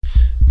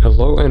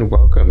Hello and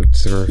welcome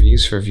to the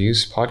Reviews for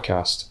Views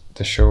podcast,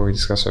 the show where we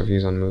discuss our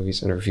views on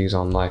movies and reviews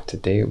on life.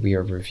 Today we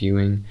are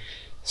reviewing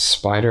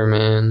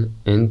Spider-Man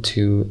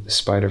Into the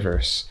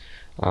Spider-Verse.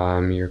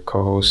 I'm your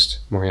co-host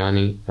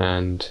Moriani,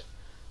 and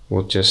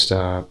we'll just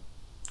go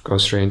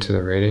straight into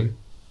the rating.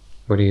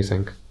 What do you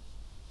think?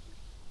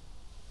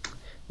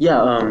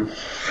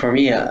 For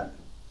me,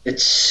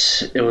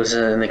 it was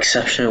an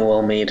exceptionally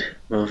well made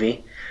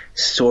movie,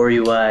 story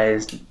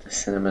wise, the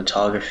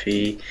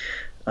cinematography,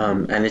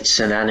 and it's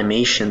an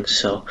animation,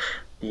 so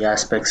the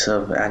aspects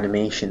of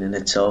animation in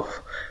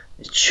itself,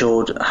 it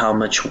showed how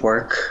much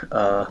work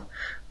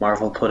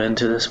Marvel put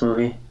into this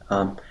movie.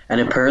 And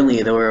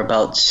apparently there were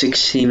about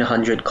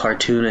 1,600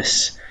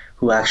 cartoonists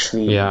who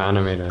actually Yeah,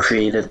 animated.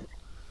 created,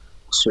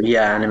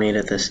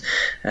 animated this,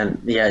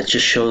 and yeah, it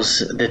just shows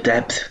the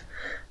depth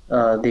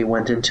they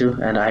went into,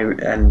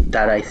 and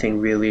that I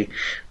think really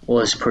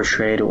was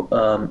portrayed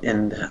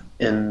in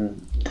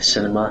the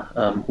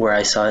cinema where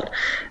I saw it.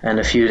 And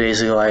a few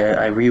days ago,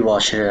 I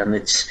rewatched it, and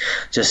it's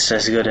just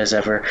as good as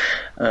ever.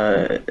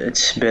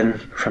 It's been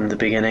from the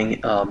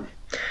beginning.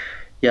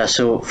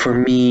 So for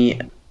me,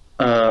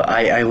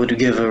 I would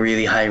give a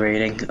really high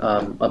rating,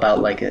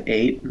 about like an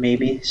 8,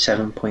 maybe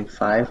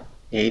 7.5,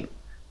 8.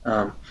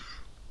 Um,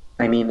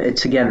 I mean,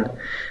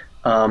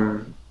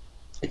 um,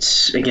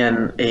 it's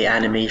again a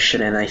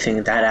animation, and I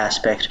think that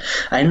aspect.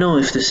 I don't know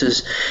if this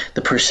is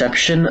the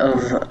perception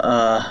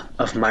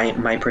of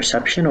my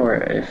perception, or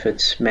if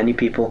it's many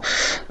people.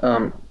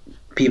 Um,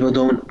 People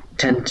don't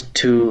tend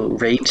to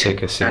rate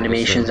Take it seriously.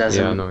 animations as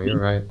a Yeah, no, you're movie.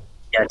 right.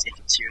 Yeah, take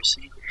it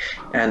seriously.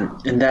 And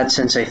in that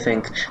sense, I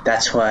think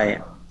that's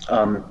why,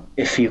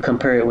 if you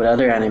compare it with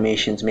other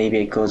animations, maybe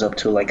it goes up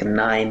to like a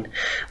 9.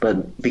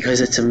 But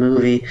because it's a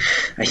movie,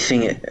 I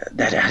think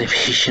that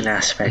animation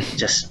aspect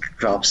just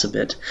drops a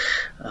bit.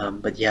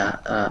 But yeah,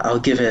 I'll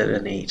give it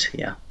an 8.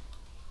 Yeah.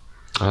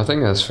 I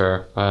think that's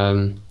fair.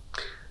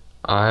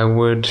 I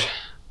would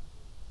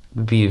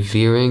be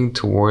veering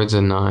towards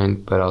a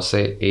 9, but I'll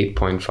say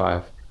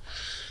 8.5.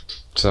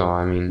 So,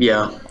 I mean,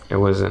 Yeah. it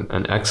was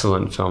an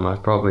excellent film.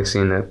 I've probably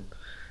seen it,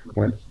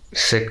 what,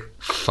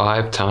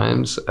 5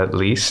 times at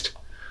least.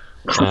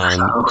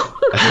 And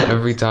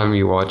every time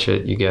you watch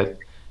it, you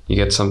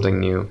get something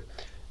new.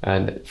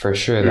 And for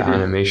sure, the hmm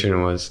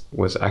animation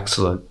was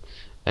excellent.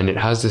 And it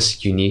has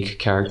this unique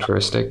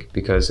characteristic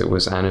because it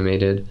was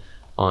animated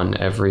on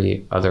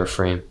every other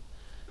frame.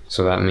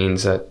 So that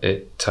means that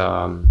it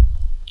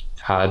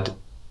had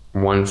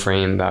one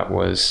frame that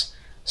was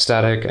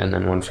static and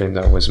then one frame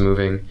that was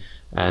moving,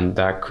 and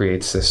that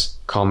creates this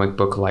comic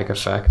book like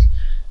effect.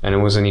 And it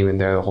wasn't even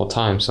there the whole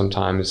time.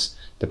 Sometimes,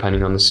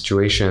 depending on the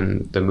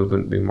situation, the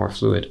movement would be more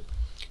fluid.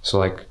 So,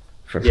 like,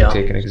 if you Yeah.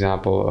 take an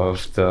example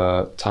of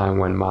the time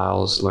when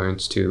Miles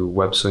learns to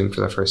web swing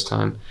for the first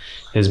time,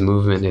 his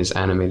movement is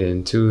animated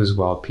in twos,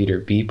 while Peter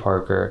B.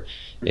 Parker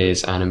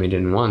is animated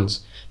in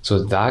ones.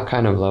 So that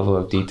kind of level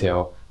of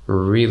detail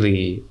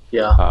really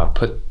Yeah.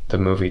 put the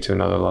movie to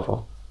another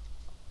level.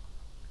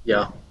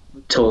 Yeah.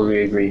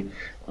 Totally agree.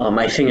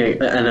 I think,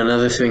 and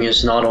another thing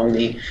is not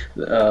only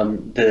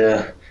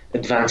the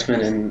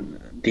advancement in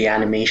the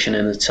animation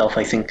in itself.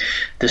 I think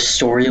the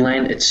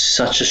storyline. It's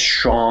such a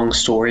strong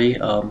story.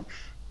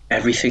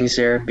 Everything's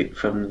there,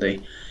 from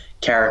the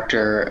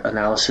character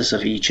analysis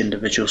of each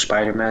individual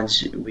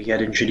Spider-Mans we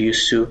get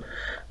introduced to.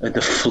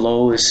 The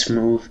flow is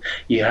smooth.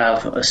 You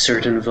have a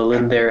certain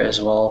villain there as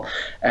well,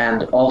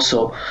 and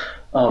also,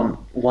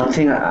 one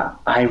thing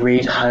I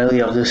rate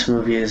highly of this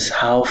movie is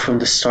how, from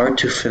the start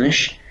to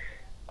finish,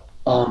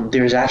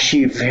 there's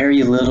actually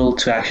very little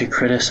to actually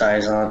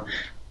criticize on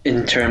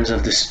in terms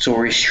of the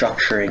story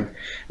structuring.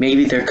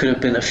 Maybe there could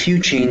have been a few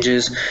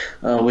changes,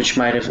 which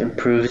might have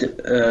improved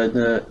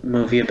the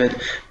movie a bit,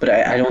 but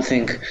I don't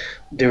think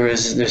there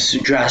was this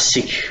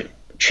drastic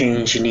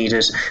change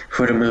needed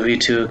for the movie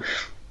to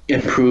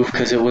improve,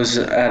 because it was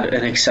at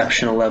an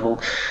exceptional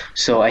level.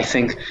 So I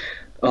think,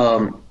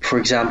 for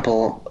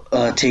example,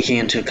 taking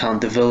into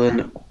account the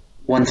villain,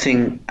 one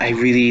thing I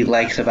really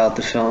liked about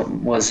the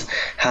film was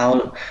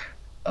how,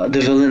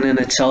 the villain in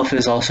itself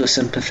is also a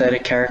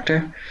sympathetic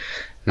character,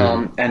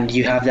 Hmm. and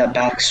you have that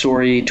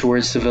backstory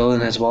towards the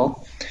villain as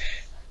well.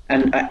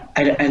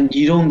 And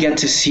you don't get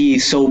to see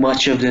so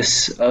much of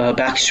this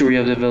backstory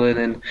of the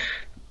villain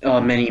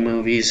in many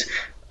movies,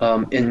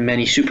 in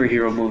many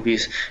superhero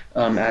movies,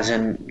 as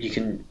in you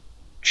can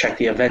check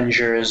the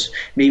Avengers,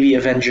 maybe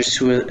Avengers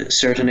to a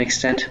certain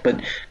extent,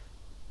 but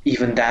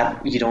even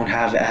that you don't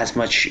have as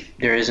much.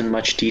 There isn't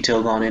much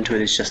detail gone into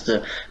it. It's just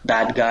the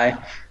bad guy.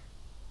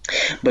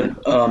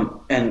 But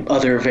and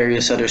other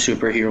various other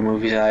superhero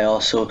movies, I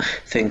also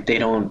think they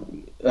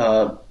don't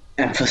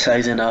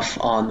emphasize enough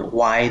on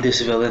why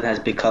this villain has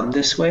become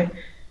this way.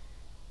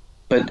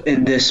 But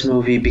in this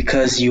movie,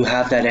 because you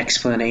have that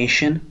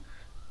explanation,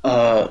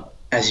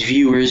 as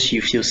viewers,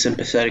 you feel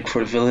sympathetic for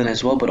the villain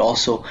as well, but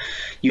also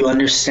you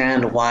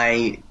understand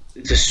why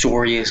the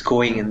story is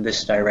going in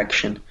this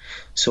direction.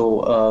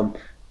 So,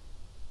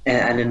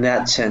 and in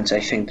that sense, I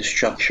think the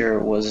structure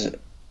was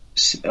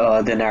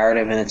the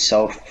narrative in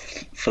itself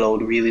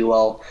flowed really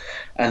well,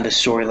 and the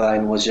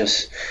storyline was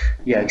just,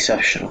 yeah,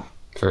 exceptional.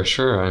 For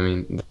sure. I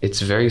mean,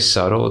 it's very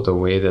subtle the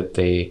way that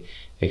they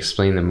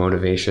explain the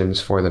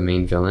motivations for the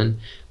main villain,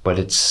 but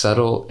it's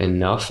subtle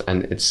enough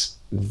and it's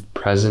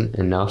present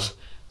enough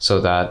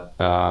so that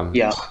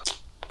Yeah,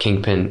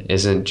 Kingpin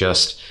isn't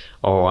just,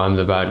 oh, I'm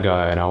the bad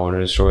guy and I want to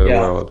destroy the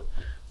yeah, world,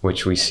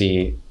 which we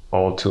see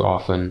all too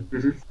often,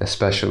 hmm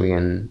especially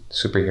in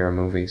superhero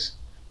movies.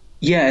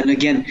 yeah. And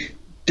again,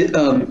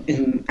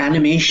 in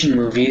animation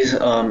movies,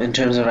 in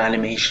terms of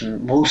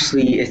animation,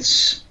 mostly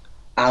it's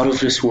out of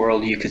this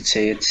world. You could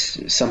say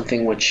it's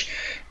something which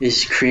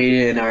is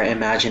created in our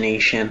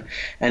imagination,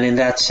 and in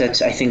that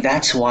sense, I think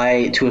that's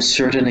why, to a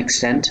certain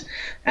extent,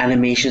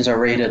 animations are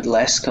rated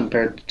less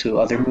compared to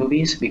other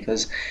movies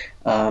because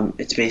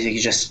it's basically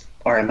just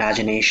our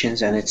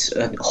imaginations, and it's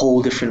a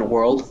whole different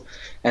world.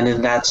 And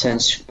in that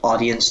sense,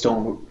 audience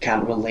don't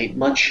can't relate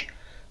much.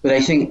 But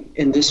I think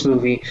in this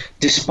movie,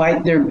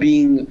 despite there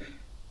being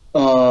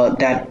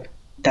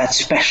that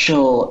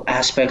special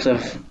aspect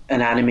of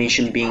an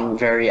animation being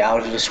very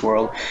out of this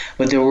world,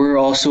 but there were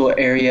also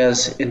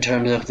areas in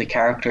terms of the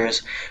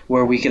characters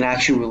where we can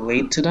actually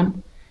relate to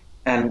them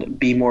and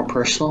be more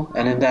personal.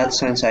 And in that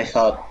sense, I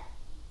thought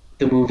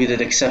the movie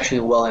did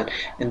exceptionally well. And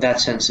in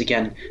that sense,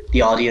 again,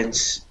 the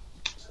audience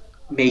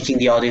making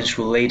the audience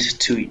relate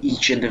to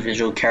each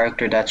individual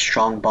character, that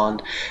strong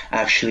bond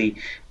actually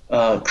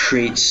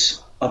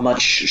creates a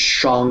much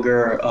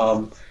stronger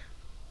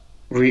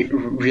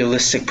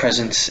realistic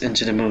presence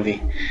into the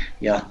movie.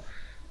 Yeah,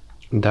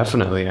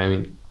 Definitely. I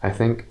mean, I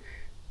think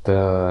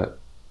the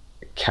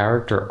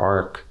character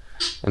arc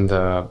and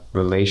the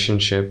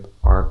relationship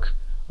arc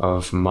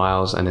of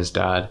Miles and his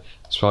dad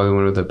is probably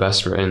one of the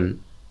best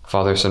written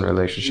father-son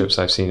relationships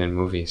I've seen in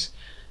movies.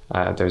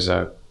 There's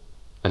an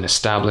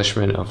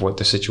establishment of what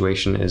the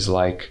situation is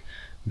like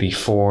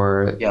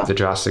before yeah, the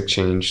drastic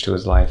change to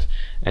his life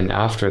and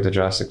after the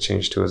drastic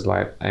change to his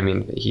life. I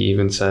mean, he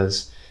even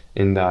says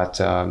in that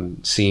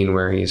scene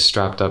where he's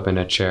strapped up in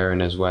a chair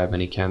in his web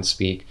and he can't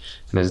speak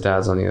and his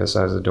dad's on the other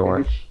side of the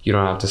door, you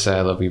don't have to say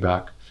I love you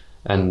back.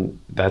 And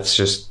that's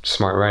just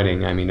smart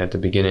writing. I mean, at the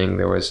beginning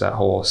there was that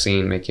whole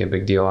scene making a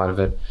big deal out of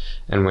it,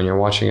 and when you're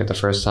watching it the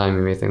first time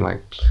you may think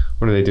like,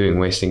 what are they doing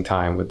wasting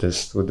time with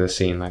this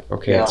scene? Like,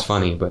 okay, yeah. it's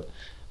funny, but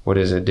what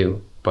does it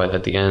do? But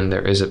at the end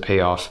there is a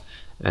payoff,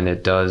 and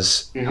it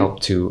does hmm help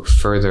to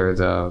further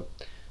the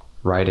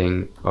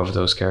writing of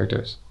those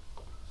characters.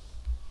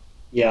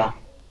 Yeah,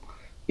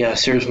 yeah.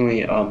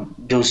 Certainly,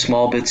 those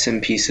small bits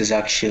and pieces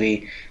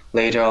actually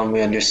later on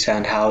we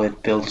understand how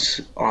it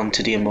builds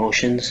onto the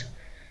emotions,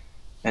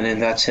 and in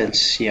that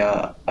sense,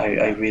 yeah,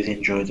 I really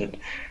enjoyed it.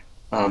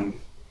 Um,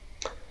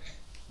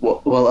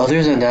 well,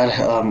 other than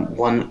that,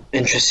 one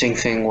interesting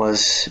thing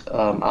was,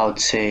 I would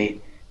say,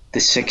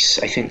 the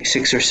I think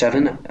six or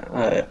seven,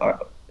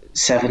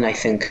 seven, I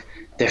think,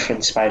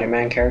 different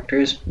Spider-Man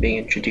characters being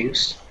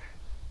introduced,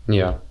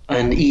 Yeah,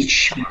 and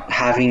each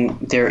having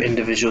their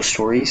individual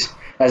stories.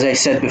 As I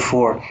said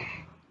before,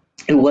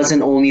 it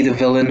wasn't only the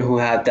villain who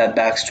had that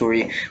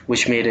backstory,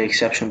 which made an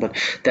exception, but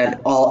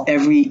that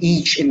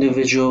each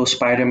individual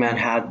Spider-Man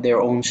had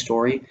their own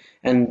story,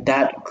 and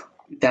that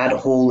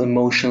whole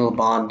emotional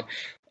bond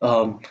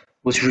um,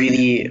 was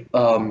really,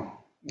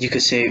 you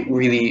could say,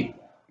 really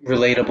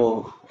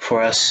relatable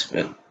for us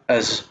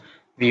as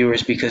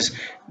viewers because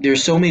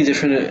there's so many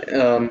different,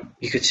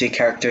 you could say,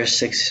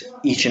 characteristics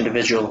each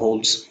individual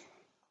holds.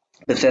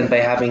 But then by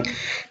having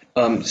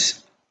um,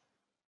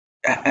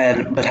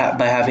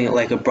 by having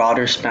like a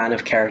broader span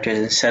of characters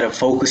instead of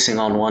focusing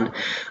on one,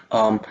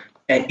 um,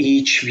 at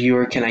each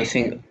viewer can, I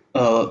think,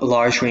 a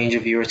large range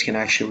of viewers can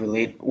actually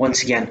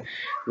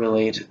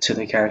relate to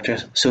the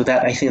characters. So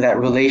that, I think, that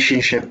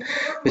relationship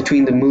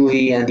between the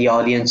movie and the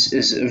audience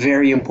is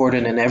very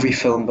important in every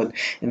film, but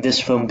in this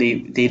film they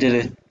did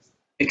it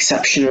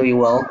exceptionally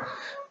well,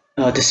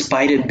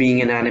 despite it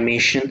being an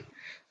animation.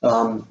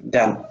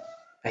 That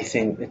I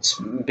think it's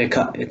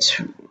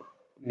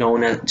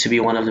known to be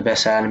one of the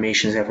best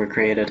animations ever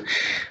created,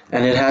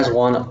 and it has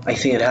won. I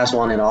think it has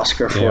won an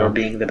Oscar for yeah.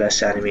 being the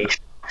best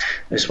animation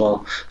as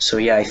well. So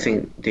yeah, I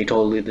think they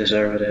totally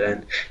deserve it,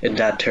 and in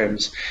that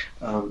terms,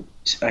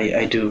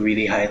 I do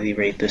really highly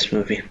rate this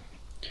movie.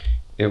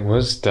 It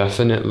was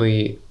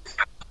definitely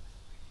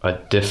a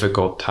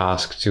difficult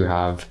task to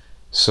have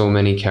so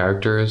many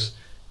characters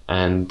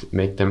and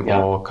make them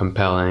Yeah, all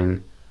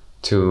compelling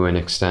to an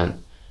extent.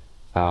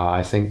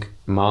 I think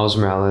Miles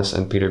Morales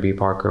and Peter B.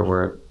 Parker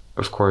were,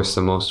 of course,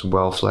 the most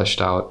well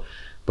fleshed out,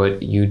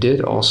 but you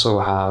did also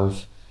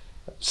have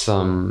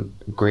some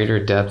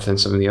greater depth in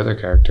some of the other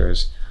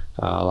characters,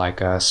 like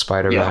yeah,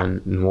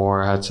 Spider-Man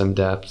Noir had some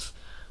depth.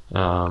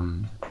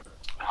 Um,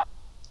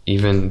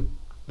 Even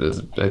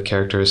the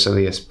character as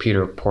silly as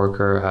Peter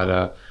Porker had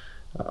a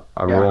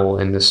yeah, role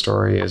in this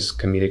story as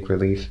comedic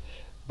relief,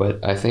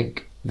 but I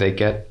think they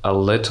get a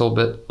little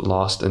bit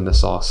lost in the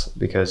sauce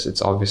because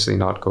it's obviously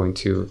not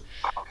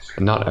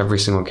every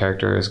single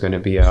character is going to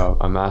be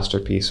a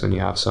masterpiece when you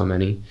have so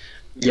many,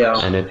 yeah,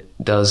 and it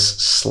does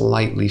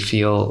slightly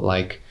feel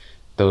like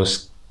those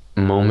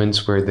moments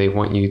where they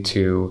want you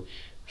to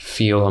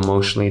feel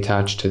emotionally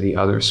attached to the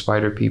other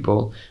spider people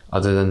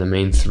other than the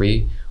main three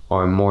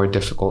are more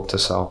difficult to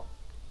sell.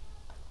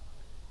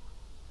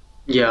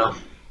 Yeah,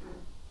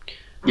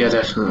 yeah,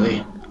 definitely.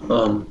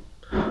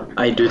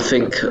 I do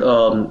think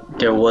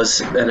there was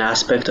an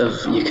aspect of,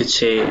 you could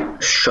say,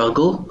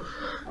 struggle,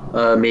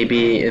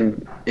 maybe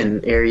in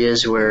areas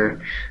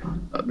where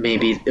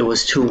maybe it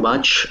was too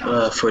much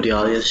for the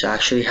audience to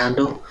actually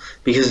handle,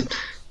 because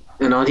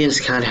an audience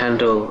can't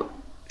handle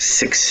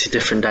six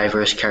different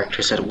diverse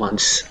characters at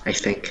once, I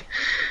think.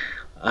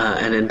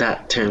 And in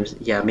that terms,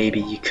 yeah, maybe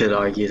you could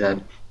argue that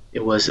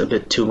it was a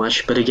bit too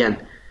much. But again,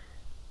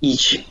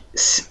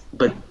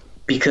 but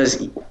because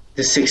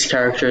the six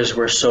characters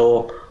were so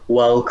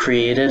well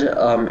created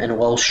and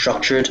well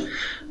structured,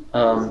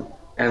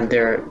 and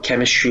their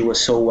chemistry was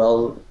so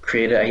well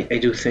created, I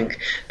do think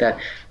that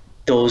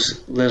those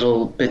little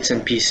bits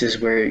and pieces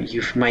where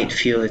you might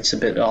feel it's a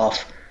bit off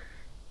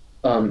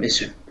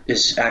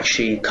is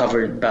actually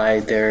covered by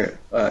their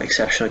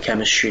exceptional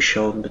chemistry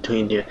shown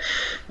between the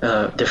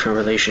different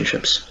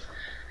relationships.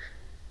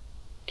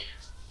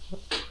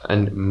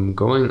 And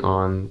going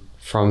on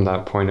from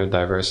that point of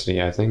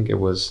diversity, I think it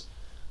was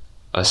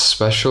a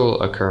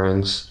special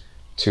occurrence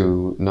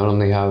to not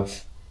only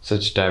have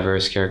such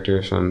diverse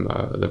characters from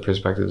the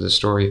perspective of the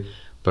story,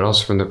 but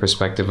also from the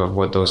perspective of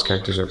what those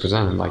characters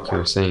represent. And like you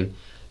were saying,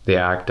 they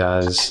act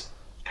as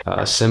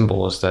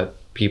symbols that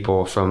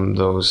people from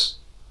those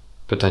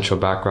potential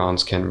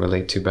backgrounds can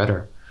relate to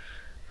better.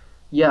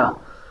 Yeah,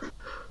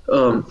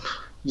 um,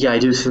 yeah, I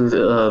do think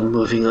that,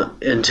 moving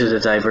into the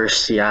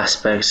diversity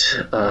aspects,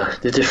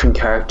 the different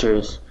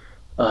characters,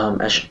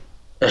 as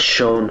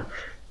shown,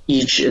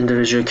 each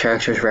individual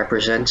character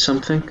represents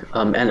something,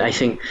 and I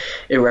think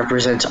it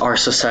represents our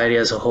society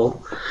as a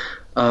whole.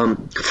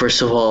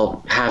 First of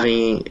all,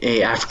 having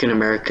a African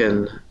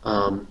American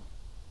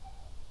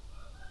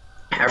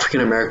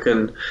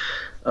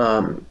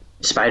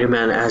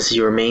Spider-Man as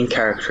your main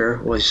character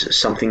was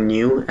something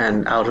new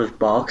and out of the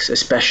box,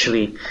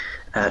 especially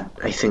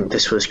I think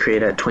this was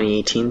created at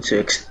 2018,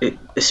 so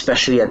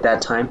especially at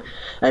that time.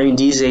 I mean,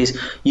 these days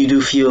you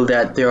do feel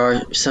that there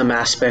are some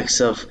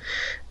aspects of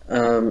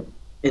um,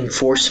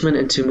 enforcement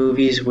into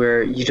movies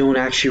where you don't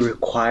actually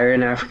require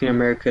an African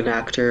American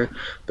actor,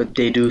 but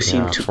they do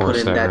seem Yeah, to put forced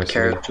in that diversity.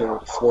 character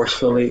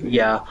forcefully.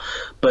 Yeah,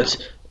 but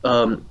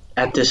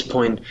at this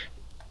point,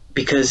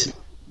 because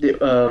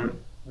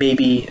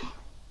maybe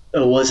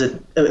it was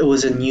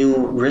a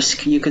new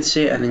risk, you could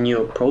say, and a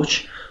new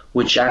approach,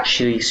 which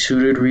actually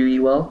suited really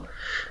well.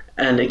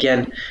 And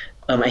again,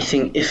 I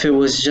think if it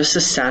was just a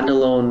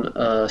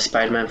standalone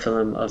Spider-Man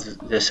film of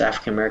this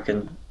African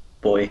American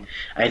boy,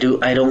 I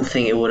don't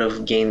think it would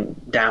have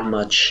gained that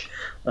much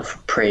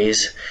of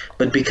praise.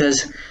 But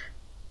because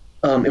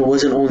it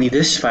wasn't only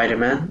this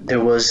Spider-Man, there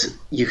was,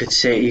 you could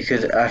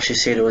actually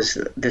say there was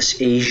this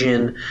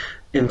Asian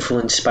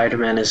influenced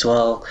Spider-Man as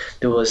well.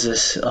 There was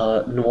this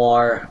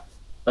noir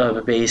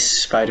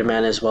based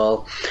Spider-Man as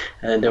well,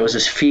 and there was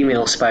this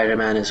female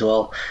Spider-Man as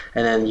well.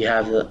 And then you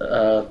have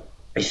the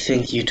I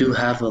think you do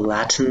have a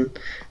Latin.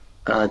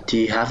 Do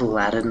you have a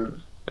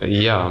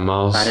Yeah, Latin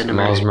Miles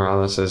American?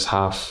 Morales is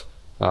half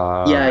Yeah,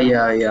 uh,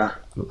 yeah, yeah,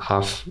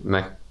 half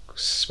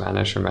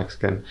Spanish or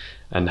Mexican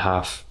and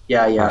half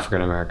yeah, yeah,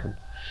 African American.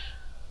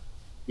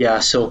 yeah.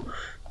 So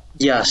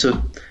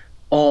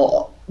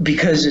all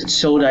because it's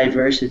so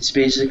diverse, it's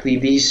basically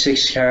these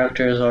six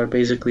characters are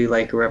basically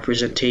like a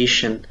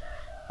representation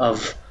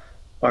of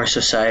our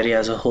society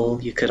as a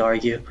whole. You could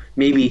argue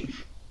maybe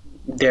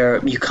there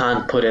you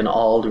can't put in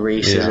all the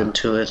races Yeah,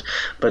 into it,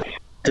 but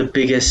the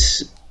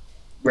biggest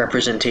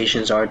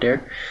representations are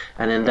there,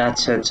 and in that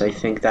sense, I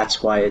think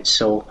that's why it's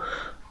so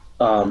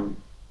um,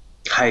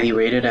 highly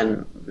rated,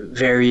 and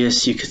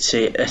various, you could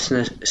say,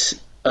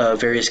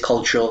 various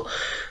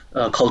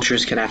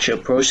cultures can actually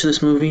approach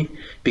this movie,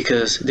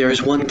 because there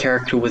is one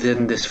character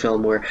within this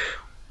film where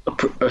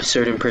a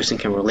certain person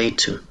can relate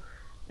to.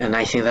 And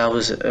I think that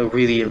was a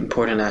really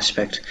important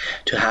aspect,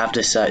 to have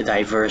this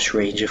diverse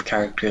range of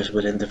characters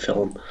within the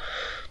film.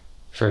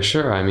 for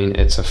sure. I mean,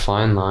 it's a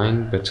fine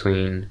line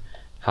between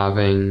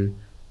having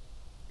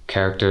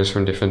characters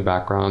from different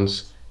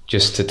backgrounds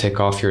just to tick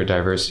off your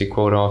diversity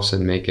quote offs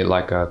and make it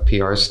like a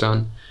PR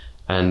stunt,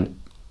 and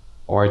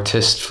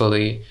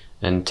artistfully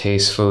and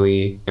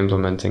tastefully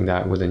implementing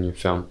that within your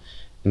film.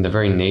 And the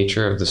very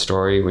nature of the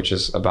story, which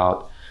is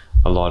about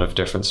a lot of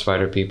different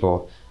spider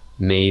people,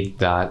 made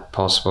that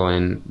possible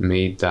and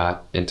made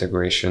that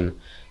integration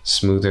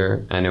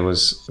smoother, and it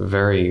was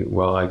very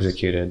well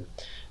executed.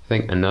 I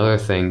think another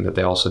thing that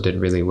they also did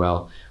really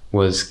well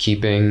was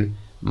keeping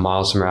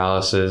Miles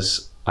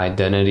Morales'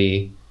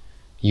 identity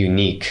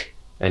unique,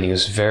 and he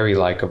was very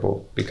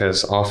likable,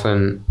 because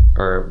often,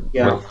 or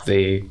Yeah. what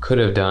they could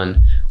have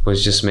done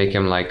was just make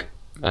him like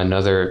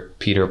another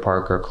Peter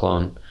Parker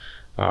clone,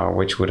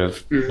 which would have,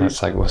 Hmm.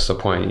 that's like, what's the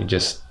point? You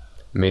just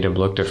made him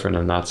look different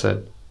and that's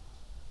it.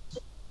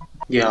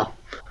 Yeah.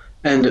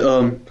 And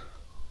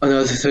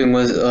another thing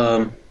was,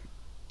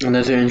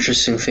 another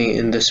interesting thing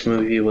in this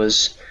movie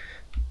was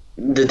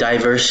the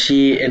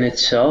diversity in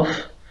itself.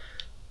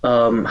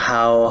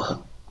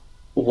 How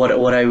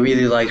what I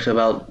really liked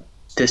about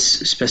this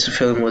specific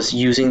film was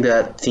using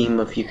that theme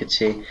of, you could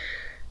say,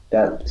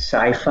 that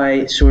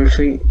sci-fi sort of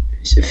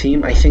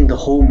theme. I think the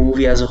whole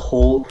movie as a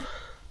whole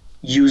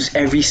use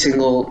every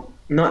single,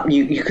 not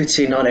you could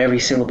say not every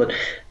single, but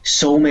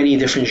so many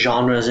different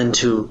genres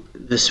into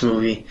this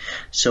movie.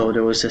 So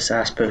there was this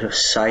aspect of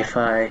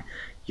sci-fi,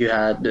 you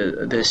had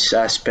this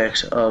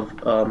aspect of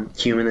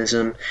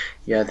humanism,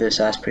 you had this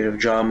aspect of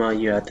drama,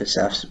 you had this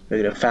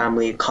aspect of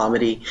family,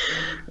 comedy,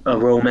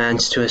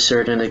 romance to a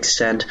certain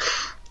extent,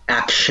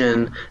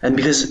 action, and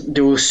because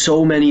there were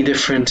so many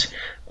different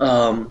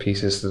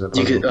Pieces to the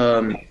you could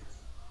puzzle.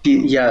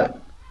 yeah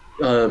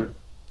um,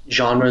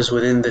 genres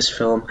within this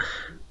film,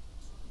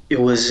 it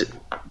was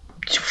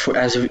for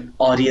as an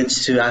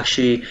audience to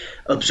actually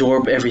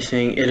absorb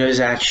everything. It is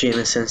actually in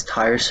a sense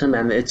tiresome,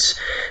 and it's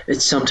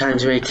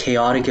sometimes very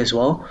chaotic as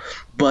well.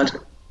 But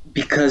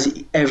because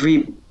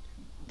every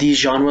these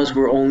genres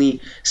were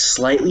only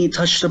slightly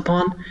touched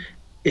upon,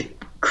 it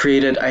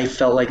created. I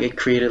felt like it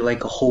created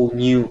like a whole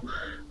new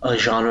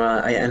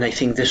genre, and I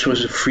think this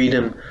was a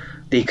freedom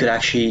they could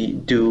actually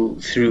do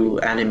through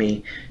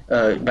anime,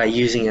 by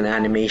using an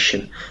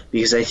animation.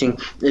 Because I think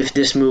if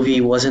this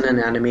movie wasn't an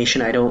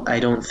animation, I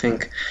don't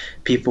think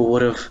people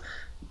would have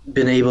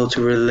been able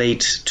to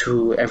relate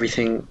to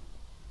everything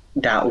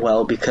that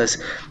well. Because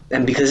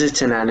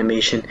it's an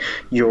animation,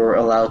 you're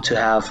allowed to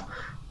have,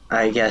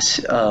 I guess,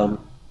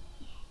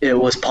 it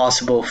was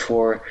possible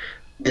for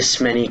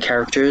this many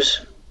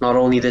characters, not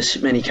only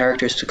this many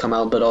characters to come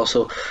out, but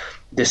also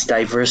this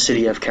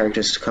diversity of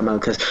characters to come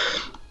out. Because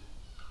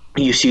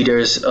you see,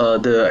 there's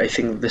the I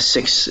think the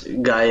sixth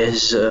guy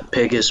is a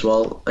pig as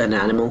well, an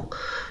animal,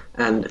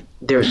 and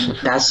there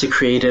that's the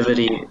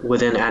creativity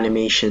within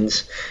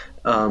animations,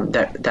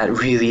 that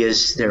really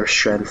is their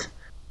strength.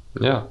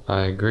 Yeah,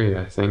 I agree.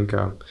 I think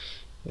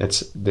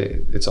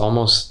it's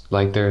almost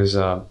like there's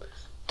a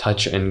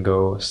touch and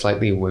go,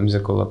 slightly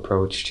whimsical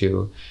approach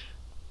to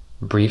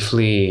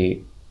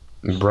briefly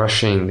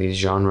brushing these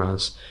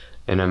genres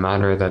in a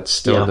manner that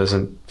still Yeah,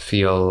 doesn't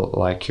feel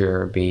like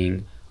you're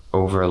being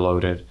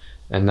overloaded,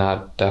 and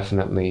that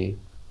definitely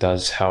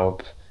does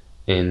help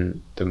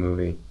in the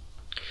movie.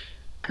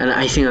 and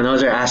I think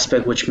another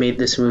aspect which made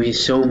this movie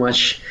so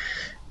much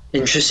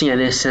interesting and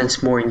in a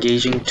sense more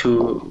engaging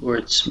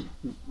towards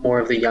more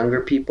of the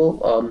younger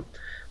people,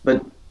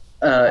 but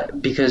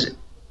because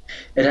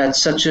it had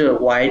such a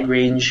wide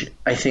range.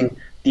 I think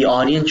the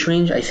audience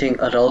range. I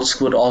think adults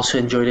would also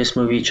enjoy this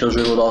movie.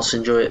 Children would also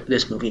enjoy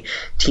this movie.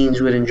 Teens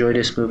would enjoy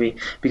this movie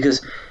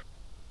because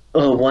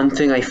one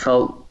thing I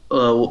felt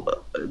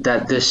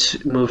that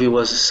this movie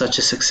was such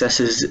a success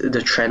is the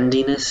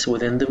trendiness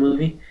within the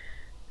movie,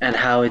 and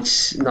how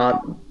it's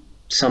not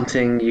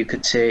something you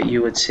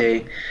would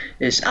say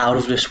is out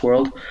of this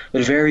world,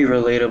 but very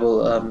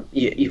relatable.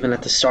 Even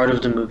at the start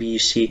of the movie, you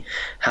see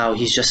how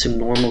he's just a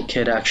normal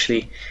kid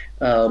actually,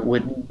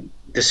 with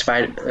the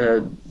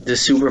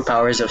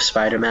superpowers of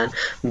Spider-Man,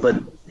 but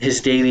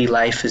his daily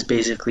life is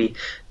basically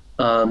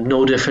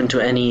no different to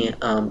any,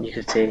 you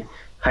could say,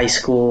 high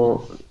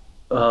school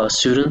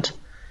student.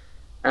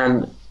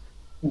 And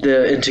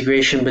the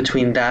integration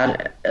between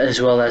that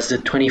as well as the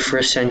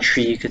 21st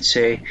century, you could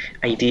say,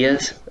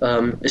 ideas,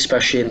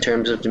 especially in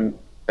terms of the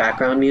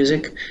background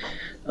music,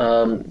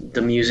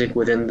 the music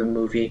within the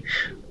movie,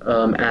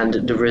 and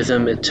the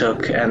rhythm it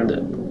took,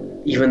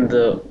 and even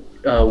the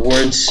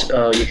words,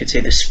 you could say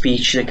the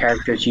speech the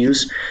characters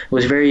use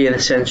was very, in a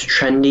sense,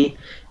 trendy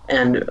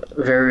and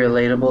very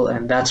relatable,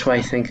 and that's why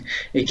I think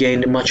it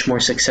gained much more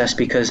success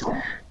because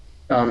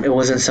it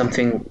wasn't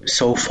something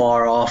so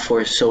far off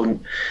or so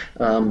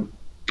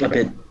a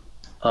bit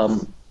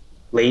um,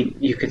 late,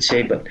 you could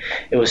say, but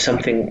it was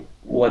something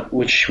what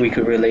which we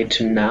could relate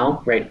to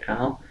now, right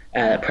now,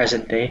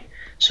 present day.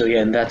 So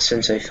yeah, in that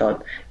sense, I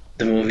thought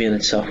the movie in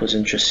itself was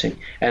interesting.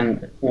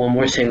 And one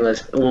more thing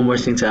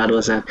to add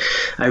was that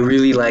I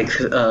really like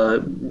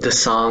the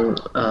song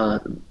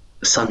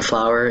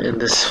 "Sunflower" in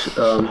this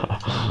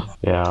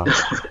Yeah,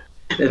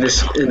 in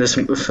this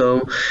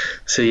film.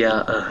 So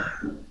yeah,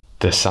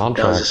 the that was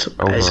soundtrack just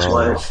I just overall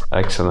wanted, is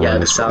excellent. yeah,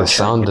 And the the soundtrack.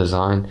 sound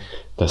design,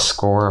 the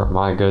score,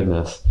 my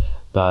goodness,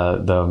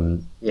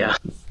 the Yeah.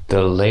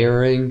 the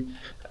layering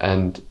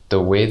and the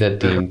way that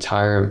the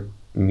entire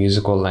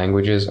musical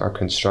languages are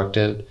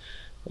constructed.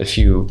 If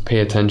you pay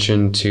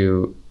attention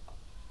to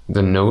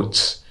the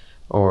notes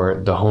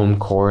or the home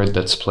chord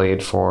that's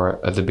played for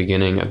at the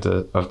beginning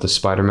of the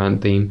Spider-Man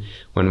theme,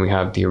 when we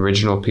have the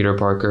original Peter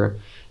Parker,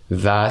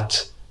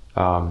 that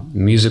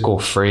musical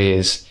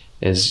phrase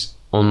is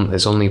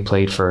only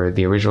played for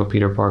the original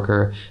Peter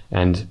Parker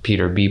and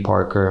Peter B.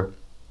 Parker,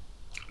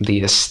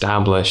 the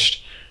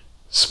established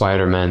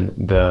Spider-Man,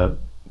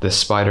 the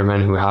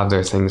Spider-Men who have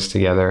their things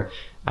together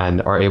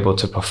and are able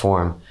to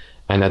perform.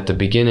 And at the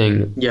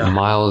beginning, Yeah.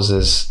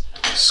 Miles's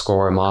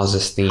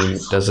theme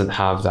doesn't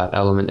have that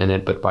element in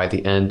it, but by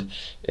the end,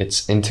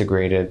 it's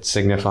integrated,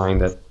 signifying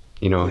that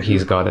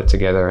he's got it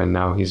together and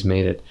now he's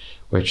made it,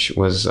 which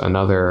was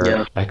another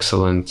Yeah.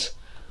 excellent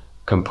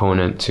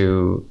component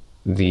to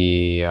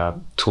the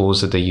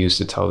tools that they use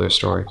to tell their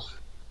story.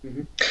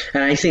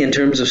 And I think in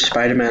terms of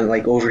Spider-Man,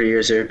 like over the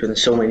years, there have been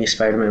so many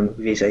Spider-Man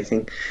movies. I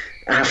think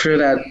after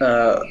that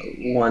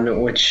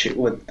one, which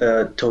with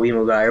the Tobey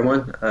Maguire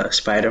one,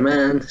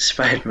 Spider-Man,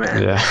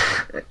 Spider-Man. Yeah,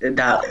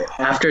 That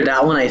after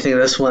that one, I think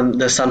this one,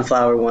 the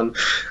Sunflower one,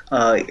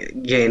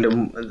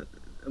 gained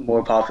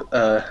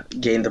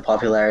gained the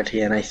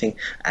popularity, and I think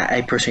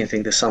I personally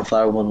think the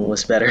Sunflower one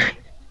was better.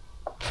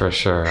 for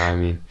sure. I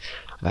mean,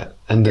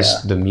 and this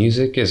Yeah. the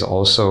music is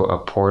also a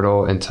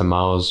portal into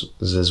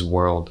Miles's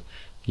world.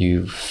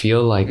 You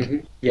feel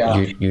like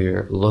Yeah.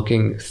 you're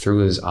looking through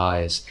his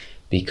eyes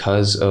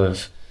because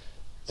of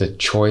the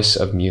choice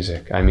of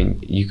music. I mean,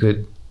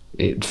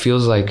 it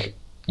feels like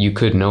you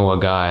could know a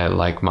guy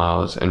like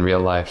Miles in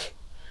real life.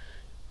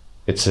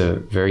 It's a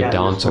very Yeah,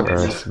 down to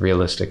definitely. earth,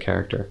 realistic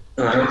character.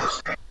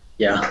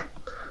 Yeah.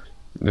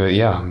 But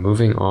yeah,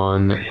 moving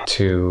on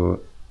to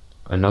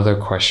another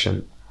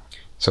question.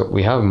 So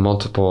we have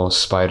multiple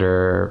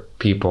spider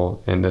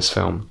people in this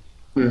film,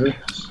 hmm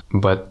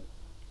but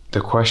the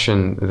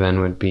question then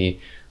would be,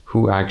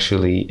 who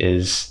actually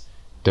is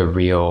the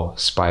real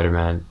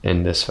Spider-Man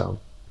in this film?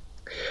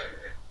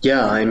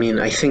 Yeah, I mean,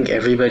 I think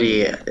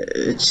everybody,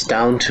 it's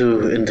down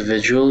to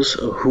individuals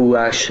who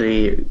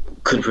actually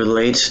could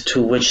relate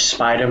to which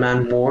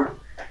Spider-Man more.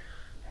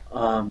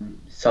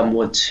 Some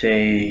would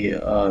say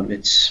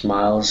it's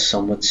Miles,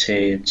 some would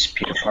say it's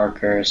Peter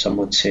Parker, some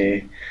would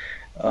say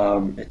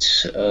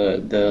it's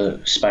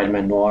the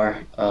Spider-Man Noir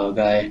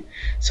guy,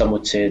 some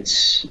would say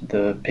it's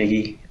the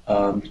Piggy,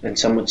 and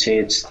some would say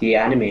it's the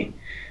anime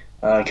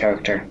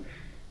character.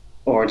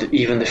 Or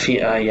even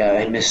yeah,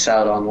 I missed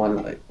out on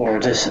one, or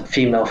this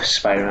female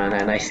Spider-Man,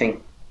 and I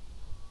think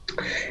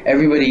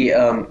everybody,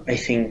 I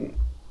think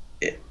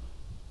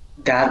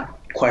that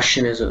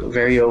question is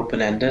very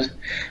open-ended,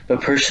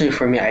 but personally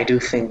for me, I do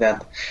think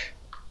that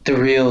the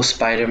real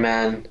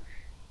Spider-Man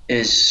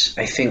is,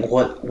 I think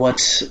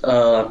what's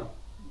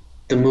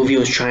the movie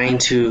was trying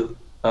to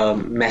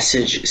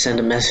send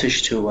a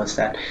message to was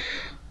that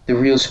the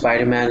real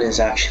Spider-Man is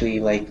actually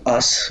like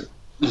us,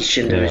 each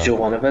Yeah, individual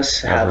one of us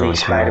have a everyone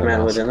can wear a Spider-Man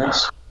mask. within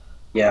us.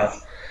 Yeah.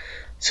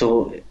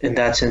 So in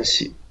that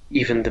sense,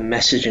 even the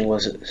messaging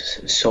was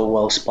so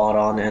well spot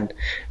on, and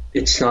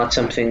it's not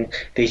something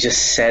they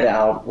just said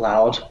out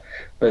loud,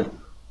 but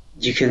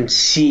you can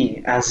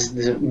see as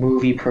the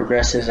movie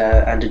progresses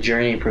and the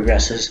journey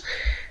progresses,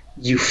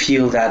 you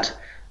feel that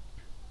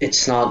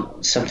it's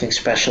not something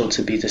special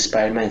to be the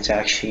Spider-Man. It's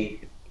actually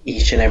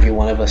each and every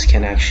one of us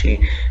can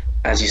actually,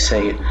 as you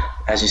say,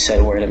 as you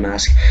said, wear the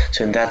mask.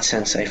 So in that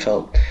sense, I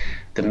felt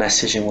the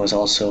messaging was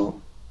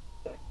also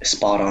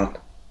spot on.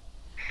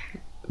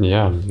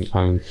 Yeah,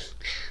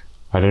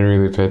 I didn't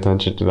really pay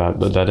attention to that,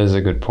 but that is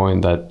a good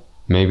point. That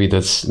maybe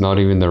that's not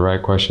even the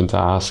right question to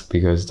ask,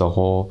 because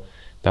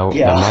that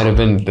Yeah. might have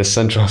been the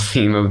central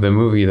theme of the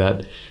movie.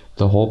 That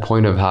the whole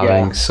point of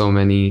having Yeah. so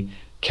many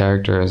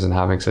characters and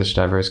having such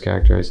diverse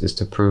characters is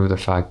to prove the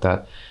fact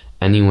that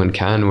anyone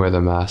can wear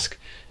the mask,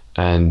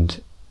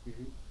 and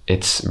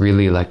it's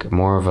really like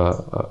more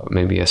of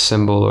maybe a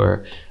symbol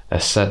or a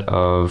set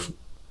of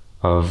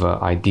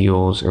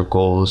ideals or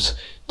goals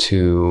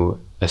to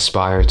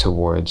aspire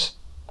towards.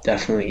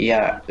 Definitely,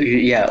 yeah,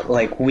 yeah.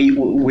 Like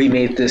we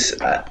made this.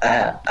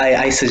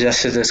 I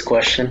suggested this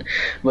question,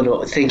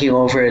 but thinking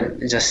over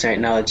it just right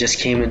now, it just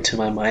came into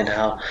my mind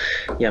how,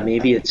 yeah,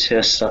 maybe it's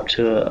just up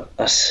to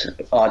us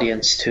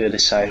audience to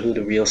decide who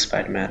the real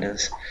Spider-Man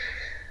is.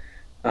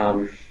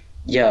 Um,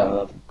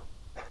 yeah.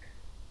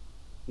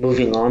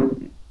 Moving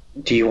on.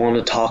 Do you want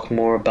to talk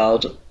more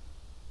about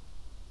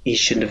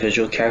each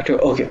individual character?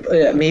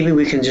 Okay, maybe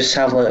we can just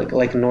have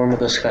like a normal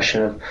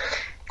discussion of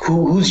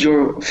who's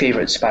your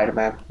favorite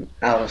Spider-Man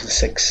out of the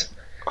six.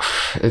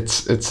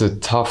 It's a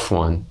tough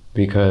one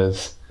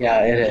because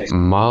Yeah, it is.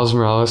 Miles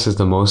Morales is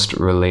the most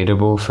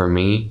relatable for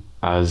me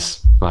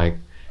as like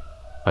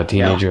a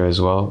teenager as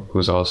well,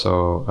 who's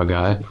also a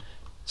guy.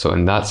 So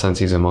in that sense,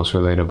 he's the most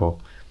relatable.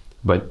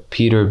 But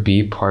Peter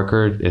B.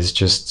 Parker is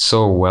just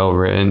so well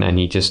written, and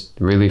he just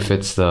really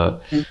fits the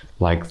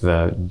like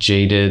the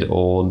jaded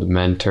old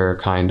mentor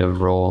kind of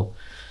role,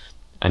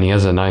 and he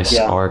has a nice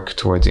Yeah. arc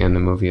towards the end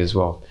of the movie as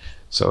well.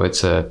 So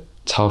it's a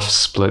tough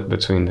split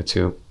between the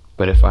two.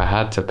 But if I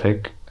had to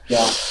pick,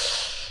 Yeah.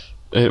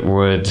 it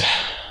would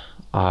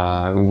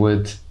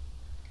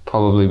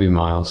probably be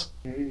Miles.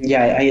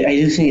 Yeah, I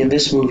do think in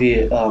this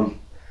movie,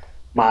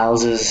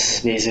 Miles is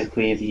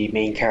basically the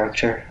main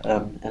character,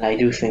 and I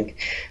do think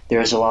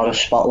there's a lot of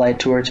spotlight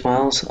towards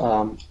Miles.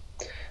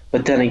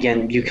 But then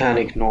again, you can't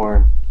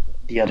ignore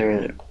the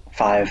other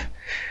five.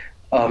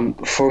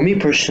 For me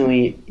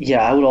personally,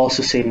 yeah, I would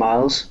also say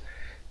Miles.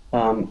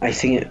 I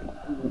think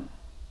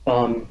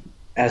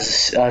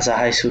as a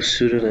high school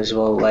student as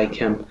well, like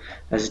him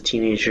as a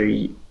teenager,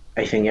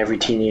 I think every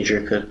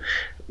teenager could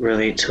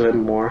relate to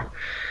him more.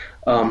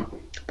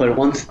 But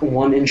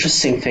one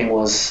interesting thing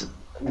was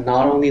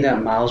not only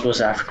that Miles was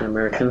African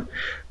American,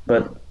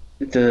 but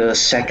the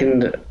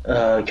second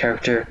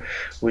character,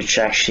 which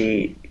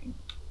actually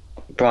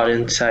brought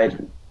insight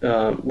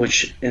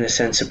which in a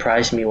sense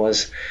surprised me,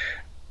 was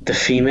the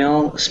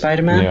female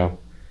Spider-Man. Yeah,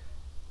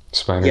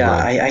 Yeah,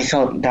 Spider-Gwen. I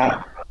thought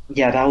that,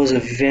 yeah, that was a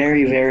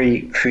very,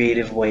 very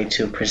creative way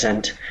to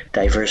present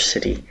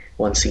diversity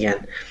once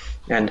again.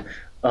 And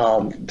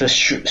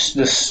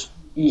this,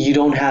 you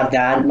don't have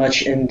that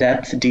much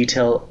in-depth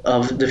detail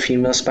of the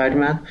female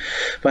Spider-Man,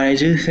 but I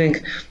do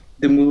think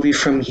the movie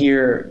from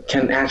here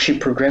can actually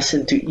progress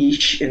into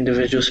each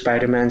individual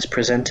Spider-Man's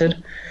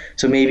presented.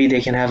 So maybe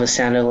they can have a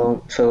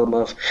standalone film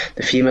of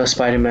the female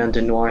Spider-Man,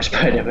 the noir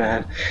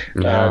Spider-Man,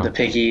 Yeah, the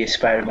piggy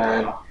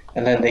Spider-Man,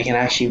 and then they can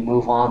actually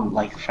move on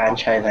like the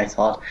franchise, I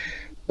thought.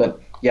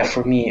 But yeah,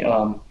 for me,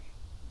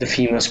 the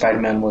female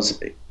Spider-Man was,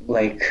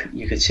 like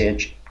you could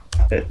say,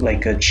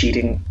 like a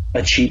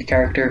cheat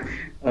character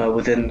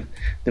within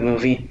the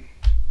movie.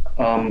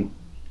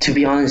 To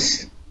be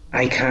honest,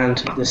 I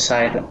can't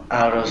decide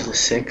out of the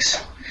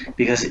six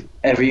because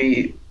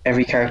every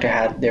character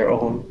had their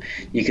own,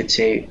 you could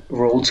say,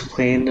 role to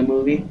play in the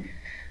movie.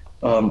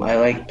 I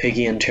like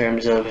Piggy in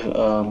terms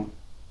of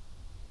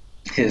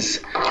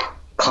his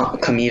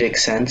comedic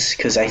sense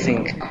because I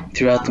think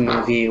throughout the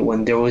movie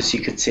when there was,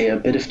 you could say, a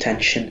bit of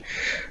tension,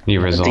 he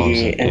resolves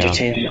the it. Yeah,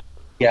 entertainment,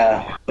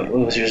 yeah, it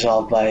was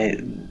resolved by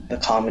the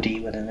comedy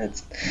within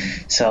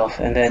itself.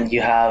 And then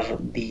you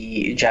have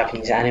the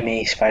Japanese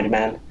anime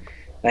Spider-Man.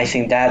 And I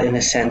think that, in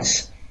a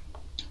sense,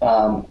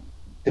 um,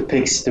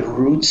 depicts the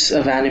roots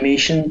of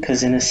animation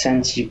because, in a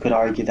sense, you could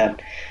argue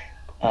that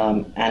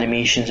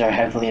animations are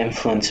heavily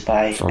influenced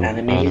by from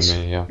animes,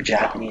 anime. Yeah,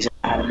 Japanese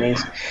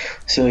animes.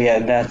 So yeah,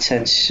 in that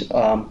sense,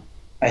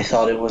 I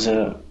thought it was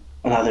a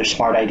another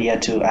smart idea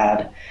to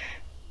add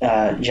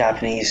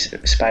Japanese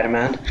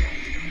Spider-Man.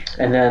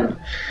 And then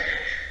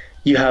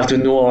you have the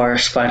noir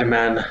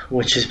Spider-Man,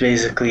 which is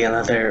basically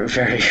another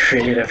very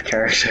creative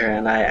character.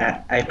 And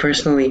I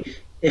personally,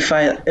 if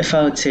I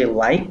would say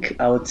like,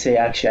 I would say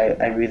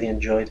actually I really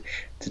enjoyed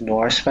the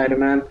noir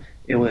Spider-Man.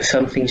 It was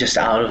something just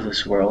out of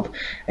this world.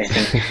 I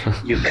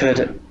think you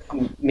could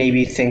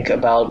maybe think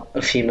about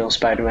a female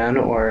Spider-Man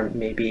or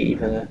maybe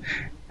even an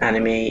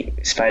anime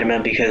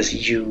Spider-Man because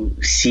you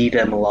see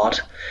them a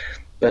lot.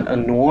 But a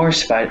noir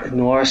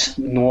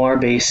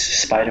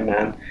based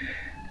Spider-Man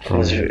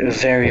was from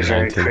very, the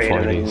very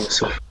creative and 1940s.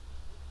 so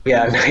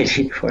yeah,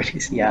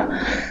 1940s,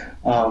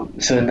 yeah.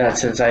 So in that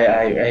sense,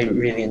 I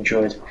really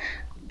enjoyed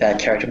that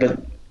character.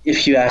 But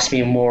if you ask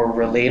me more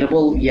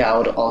relatable, yeah, I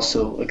would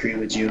also agree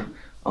with you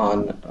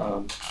on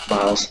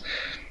Miles.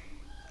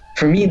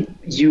 For me,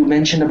 you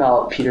mentioned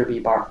about Peter B.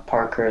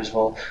 Parker as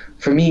well.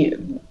 For me,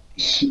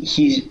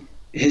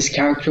 his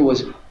character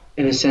was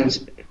in a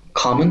sense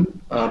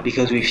common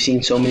because we've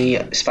seen so many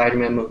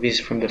Spider-Man movies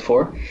from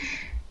before,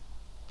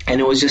 and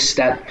it was just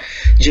that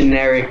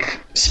generic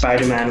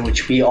Spider-Man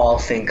which we all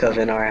think of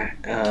in our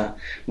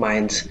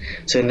minds.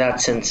 So in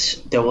that sense,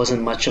 there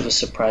wasn't much of a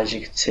surprise,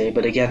 you could say.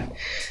 But again,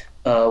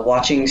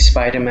 watching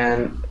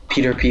Spider-Man,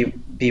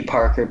 B.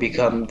 Parker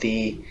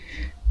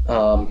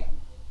um,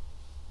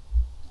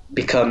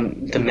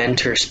 become the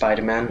mentor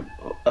Spider-Man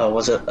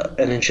was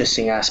an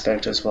interesting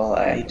aspect as well.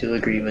 I do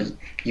agree with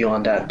you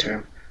on that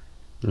term.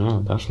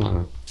 No,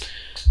 definitely.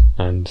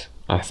 And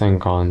I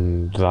think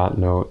on that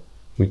note,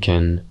 we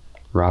can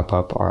wrap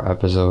up our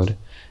episode.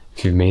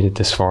 If you've made it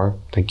this far,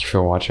 thank you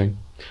for watching,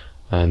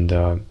 and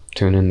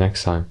tune in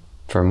next time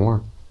for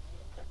more.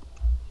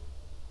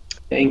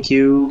 Thank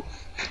you.